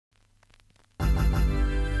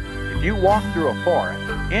If you walk through a forest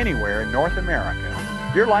anywhere in North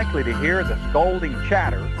America, you're likely to hear the scolding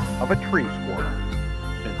chatter of a tree squirrel.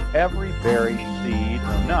 Since every berry, seed,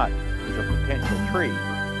 or nut is a potential tree,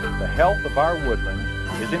 the health of our woodlands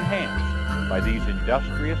is enhanced by these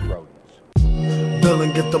industrious rodents. Bill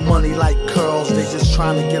and get the money like curls. They just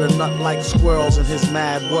trying to get a nut like squirrels in his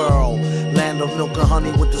mad world. Land of milk and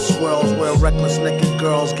honey with the swirls, where reckless naked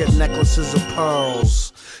girls get necklaces of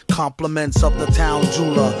pearls. Compliments of the town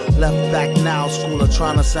jeweler, left back now schooler,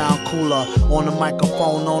 trying to sound cooler. On the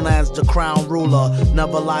microphone known as the crown ruler.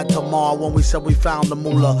 Never lied to Ma when we said we found the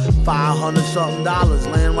moolah.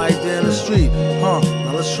 $500-something laying right there in the street. Now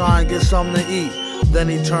let's try and get something to eat. Then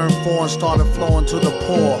he turned 4 and started flowing to the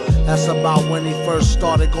poor. That's about when he first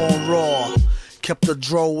started going raw. Kept the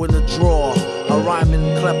dro in the drawer. A rhyming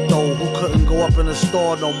klepto who couldn't go up in the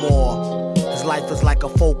store no more. His life is like a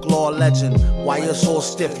folklore legend. Why you're so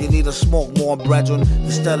stiff, you need to smoke more, brethren.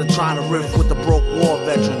 Instead of trying to riff with the broke war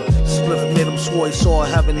veteran. Spliff made him swore he saw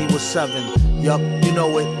heaven, he was 7. Yup, you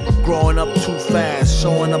know it, growing up too fast.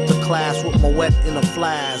 Showing up to class with my wet in a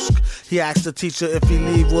flask. He asked the teacher if he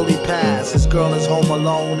leave, will he pass? His girl is home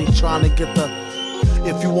alone, he's trying to get the...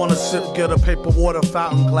 If you wanna sip, get a paper water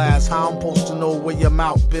fountain glass. How I'm supposed to know where your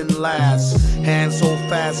mouth been last? Hands so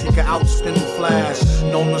fast, he can outspin Flash.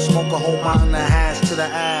 Known to smoke a whole mountain of hash to the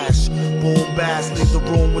ash. Boom, bass, leave the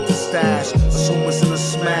room with the stash. Assume it's in a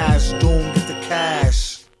smash, doom, get the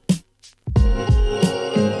cash.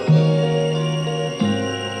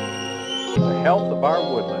 The health of our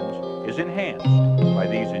woodlands is enhanced by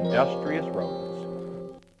these industrious rodents.